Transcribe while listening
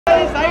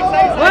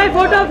Why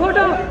photo?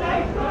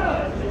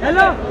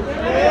 Hello.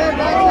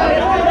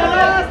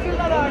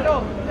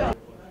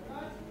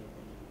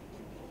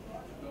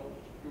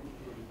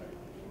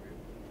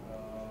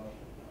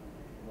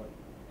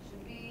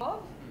 Should be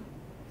off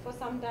for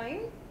some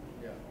time.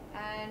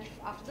 And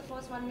after the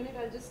first 1 minute,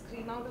 I'll just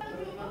scream out.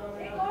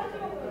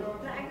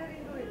 Drag her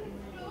into it.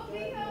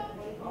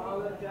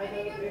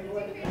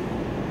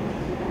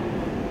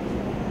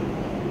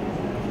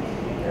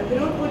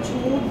 जरूर कुछ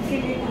mood के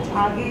लिए कुछ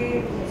आगे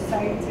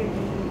side से,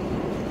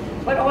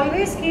 but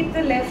always keep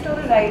the left or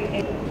the right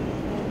end.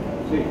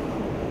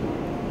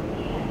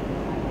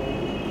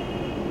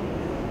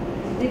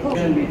 देखो,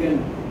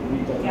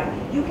 yeah,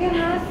 you can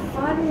have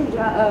fun.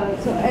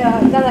 So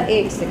ज़्यादा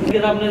एक सेकंड.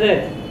 किताब ने दे.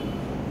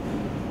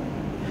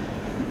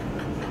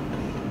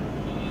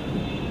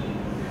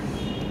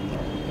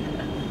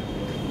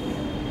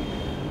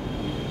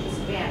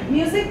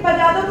 म्यूजिक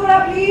बजा दो थोड़ा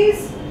प्लीज.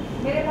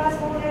 मेरे पास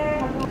फोन है.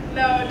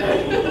 No,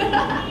 don't do that.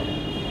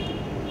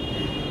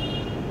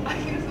 I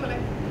just want to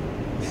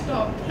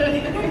stop.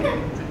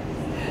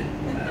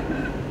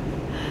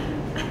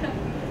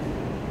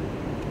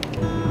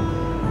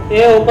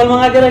 ये ओपन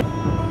मंगा के रख.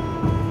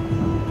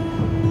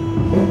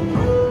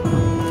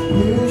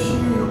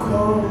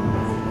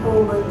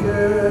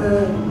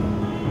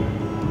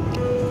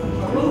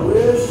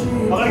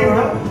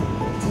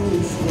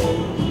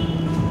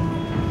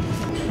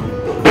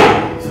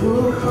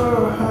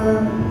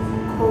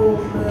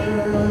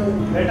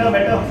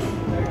 Better.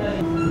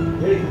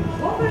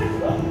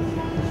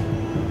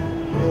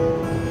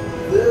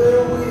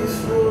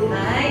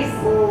 Nice.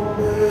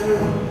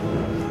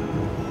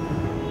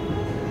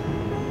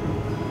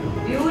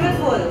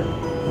 Beautiful.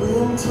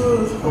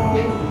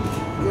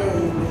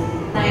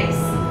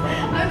 Nice.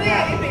 I'm doing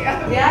anything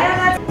else.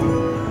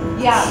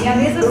 Yeah.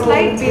 There's a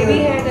slight baby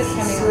hair that's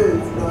coming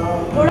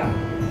out.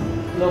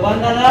 लोबान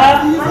दादा.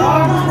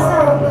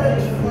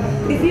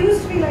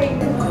 Diffused me like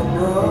this.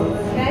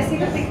 Can I see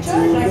the picture?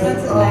 Right,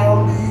 that's it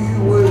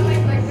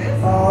like this.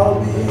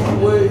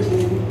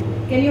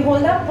 Can you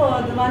hold up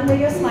the one where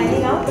you're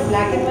smiling out, the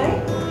black and white?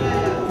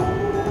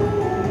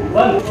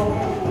 One.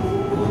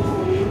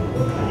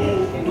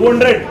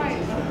 200.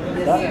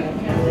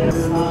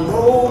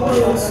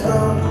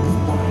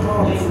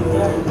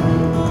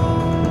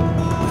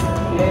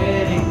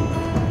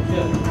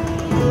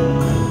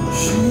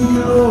 She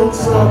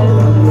looks up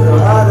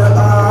eye to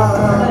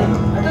eye.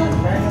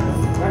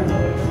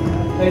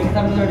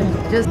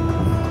 Just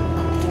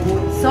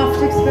soft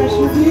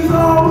expression. These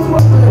arms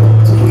were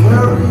meant to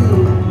carry you.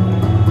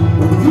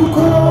 When you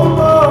call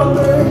my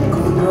name,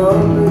 call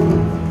me.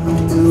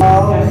 Till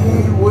I'll be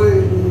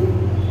waiting.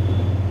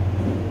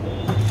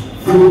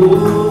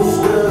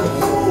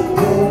 Footsteps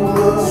in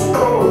the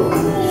story.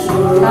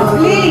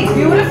 Lovely,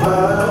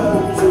 beautiful.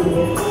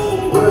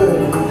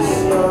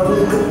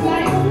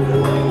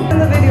 In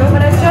the video,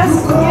 but I just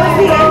towards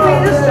the end we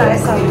just try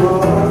something.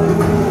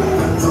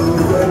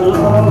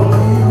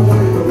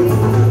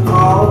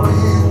 I'll be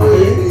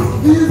waiting.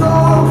 These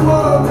arms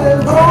were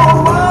meant to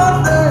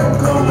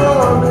come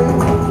running.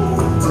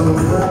 Till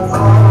then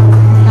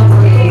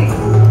Lovely.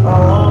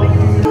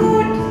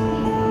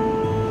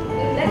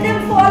 Let them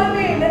fall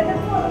away. Let them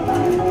fall.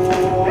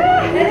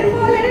 Let it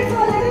fall.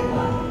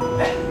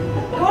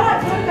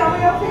 Don't cover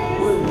your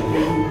face.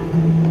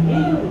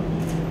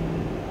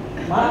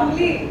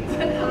 Lovely.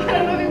 I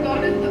don't know if you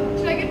got it.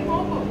 Should I get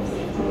more books?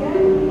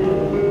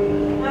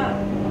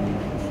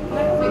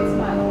 Big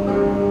smile.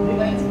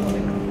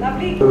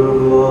 Lovely.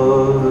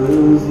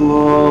 is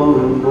long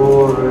and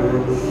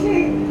boring.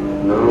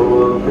 No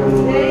one can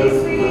Very live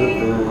sweet.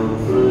 within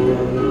free.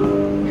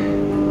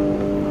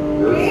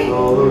 It's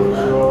all of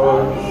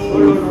charts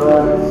and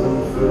facts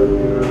and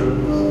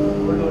figures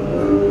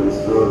and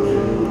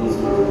instructions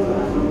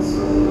within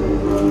sin.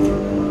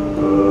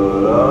 But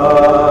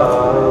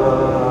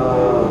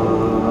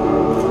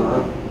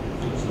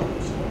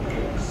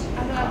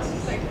And then I was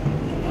just like,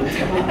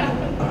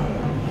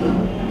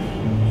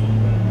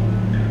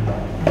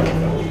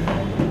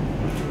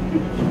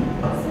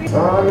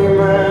 an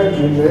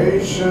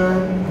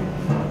imagination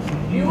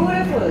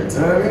Beautiful.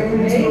 turning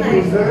Very to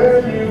nice.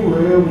 present you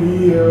where we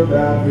are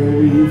that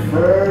very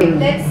first.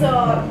 Let's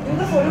do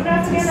the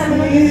photograph again. I'm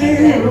going to use it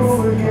lens. So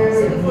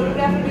the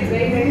photograph will be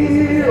very, very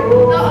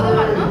visible. the other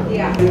one, no?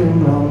 Yeah. In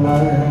my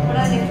mind.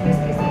 Thoda next place,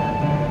 please.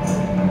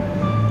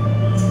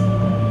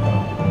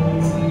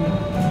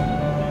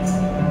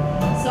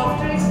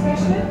 Softer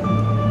expression.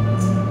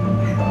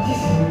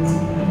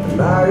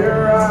 Now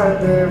you're right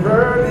there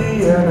early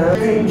and I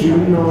think you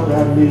know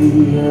that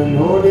me and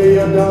only a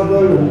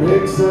double and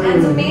mixer.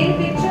 And the main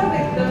picture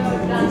with the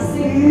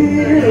dancing.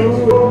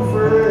 You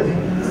afraid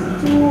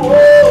to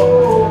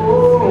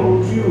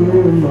hold you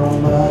in my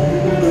mind.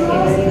 Can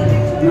you see the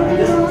picture?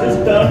 Just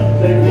turn.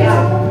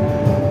 Yeah.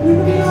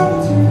 Leave it up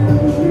to you,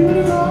 leave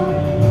it up,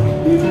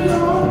 leave it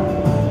up,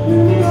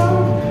 leave it up,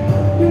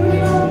 leave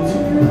it up to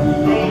you.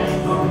 Very nice.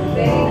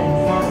 Very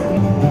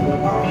nice.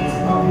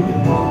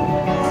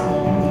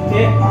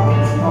 ये.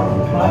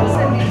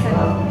 Send it.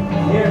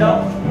 Here, no.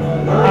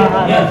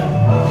 Yes.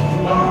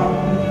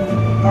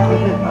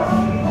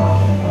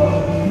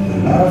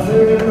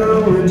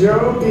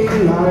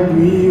 joking like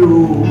we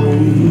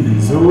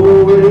always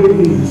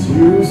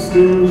used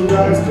to.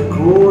 Nice to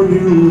call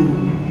you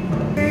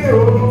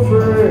your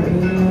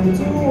friend,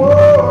 to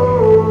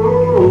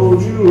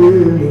hold you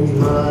in his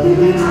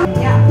mind.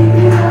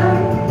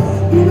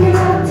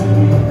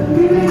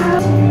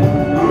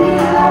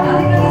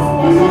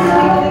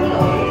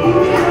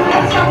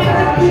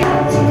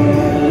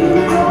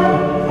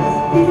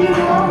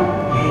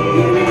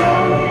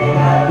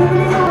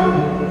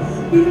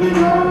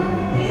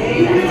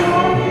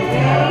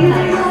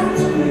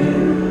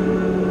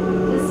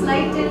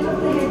 Slight tilt of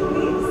the head,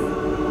 please.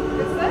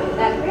 This way?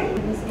 That way?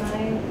 This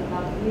line,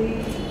 lovely.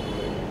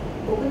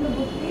 Open the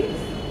book,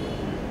 please.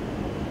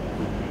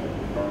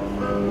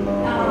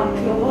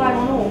 Chloe, I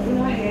want to open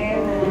her hair.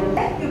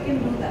 You can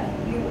do that.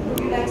 Would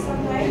you like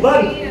some time?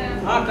 बंद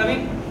हाँ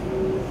coming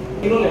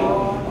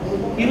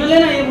तीनों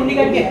लेना ये मुंडी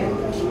काट के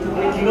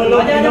तीनों लो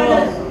आजा आजा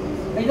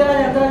इधर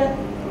आजा अंदर आजा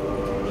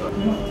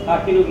हाँ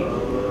तीनों की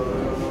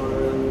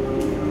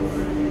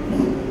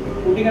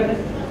मुंडी काट दे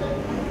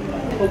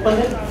ऊपर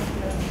से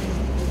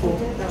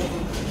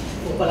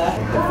ऊपर आ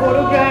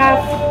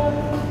Photograph.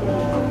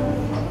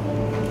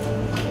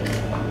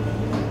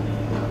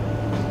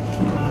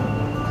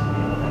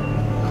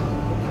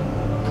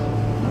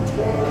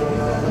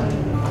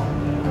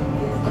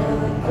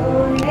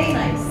 Very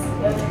nice.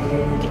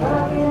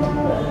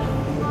 Beautiful.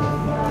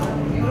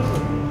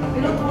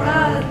 You know, थोड़ा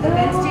the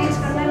lens change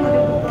करना है मुझे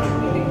बहुत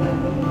नहीं दिखता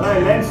है. Hey,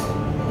 lens.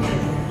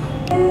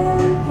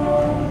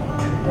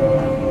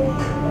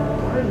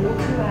 What a look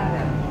you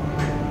have.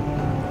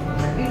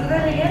 We do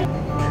that again.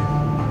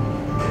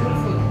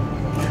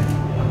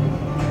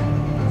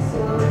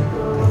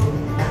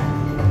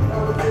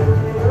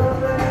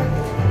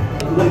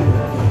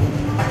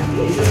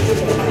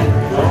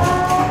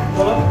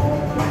 Beautiful.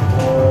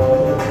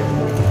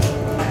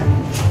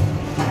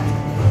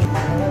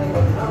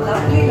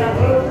 Lovely,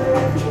 lovely.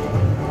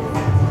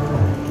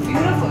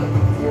 Beautiful.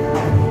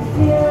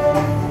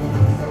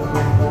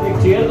 एक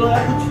चेयर दो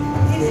यार कुछ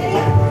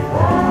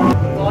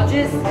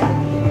Gorgeous. I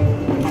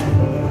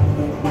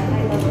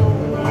love the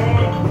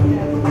open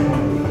hair.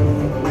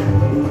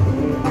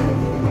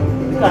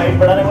 Height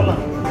बढ़ाने बोलना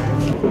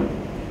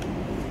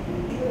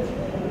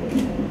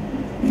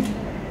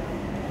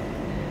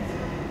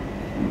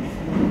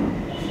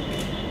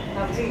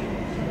Lovely.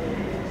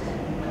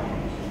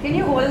 Can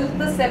you hold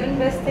the 7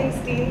 best things,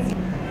 teens?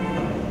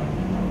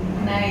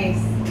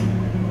 Nice.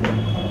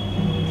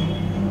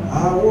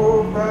 I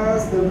walk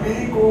past the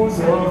beacons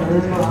of the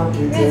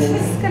market. Let's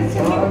just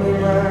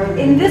continue.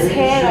 In this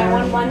hair, I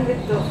want one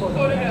with the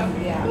photograph.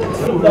 Yeah.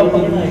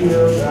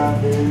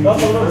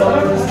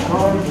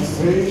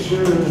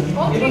 Conversation.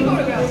 All 3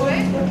 photographs,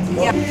 right?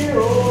 Yeah.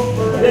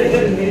 इधर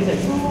इधर मेरी side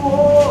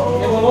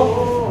ये बोलो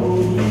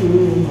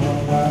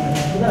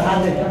इधर हाथ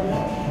दे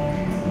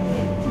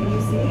Can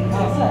you see?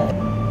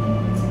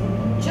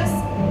 Just.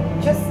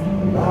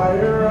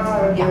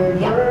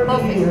 Yeah,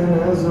 perfect.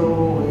 As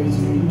always,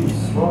 you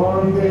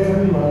responded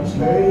much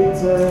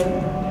later.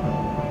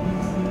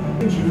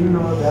 Did you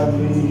know that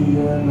me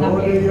and all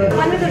Lovely. the other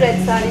One with the red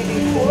saree,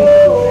 please.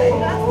 Right?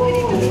 That's what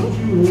you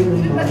do.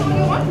 That's all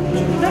you want?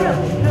 No.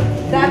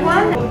 That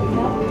one?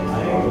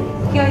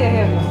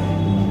 Here.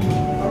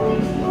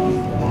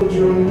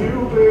 your new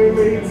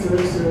baby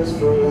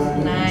successful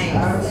life. Nice.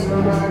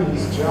 Handsome and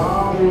he's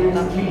charming.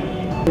 Lovely.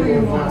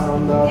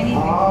 Found out Anything.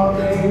 how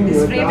they This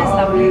get frame is out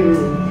lovely.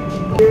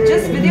 here.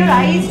 Just with your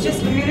eyes,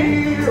 just with your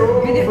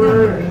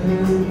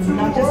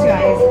not just your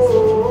eyes.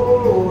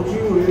 Hold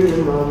you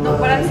in my No,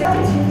 what I'm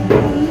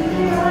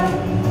saying.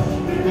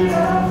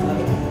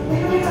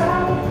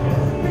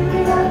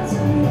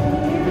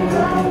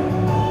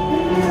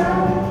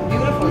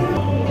 Beautiful.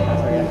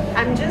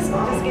 I'm just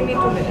give me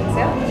 2 minutes,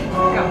 yeah?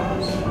 Come.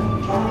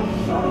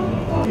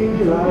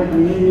 like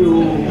we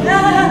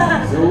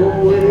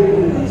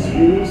always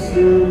used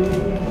to.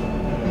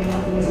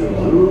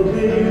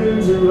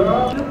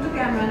 Look to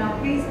camera now,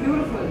 please.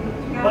 Beautiful. Look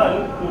to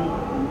camera.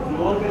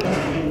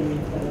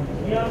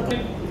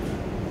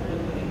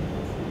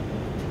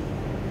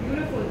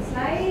 Beautiful.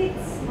 Slight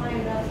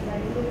smile up,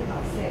 like look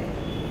upset.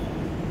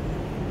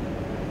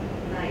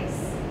 Nice.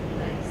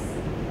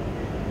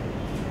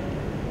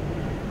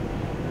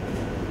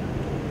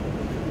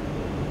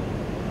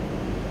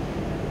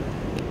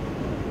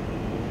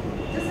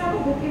 Just have a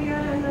book in your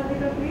hand,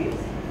 Radhika, please.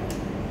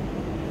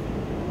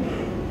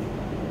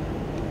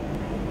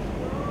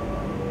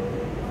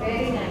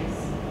 Very nice.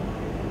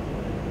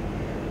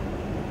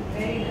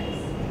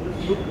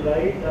 Look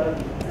right and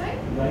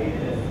right.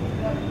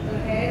 The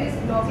hair is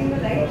blocking the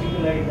light.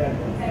 Watching like that.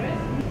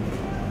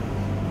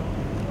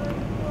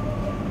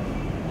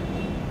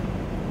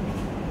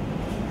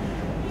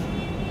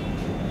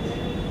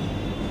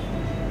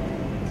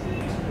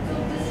 So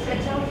just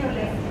stretch out your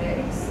left leg.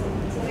 It's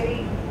very,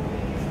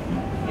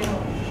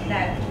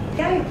 that.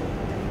 Yeah.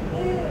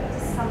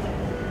 Just something.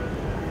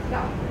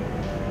 Yeah.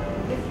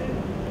 Different.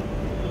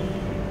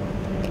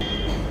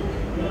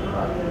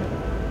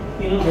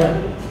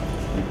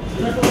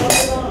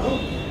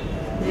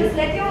 Just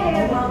let your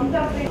hair mount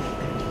up.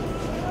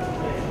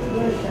 Oh,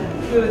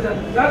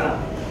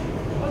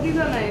 these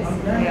are nice.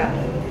 Yeah.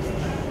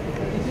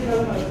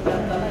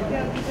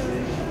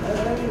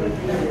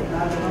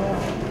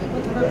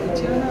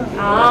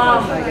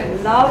 Ah, I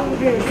love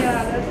this.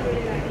 Yeah, that's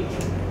really nice.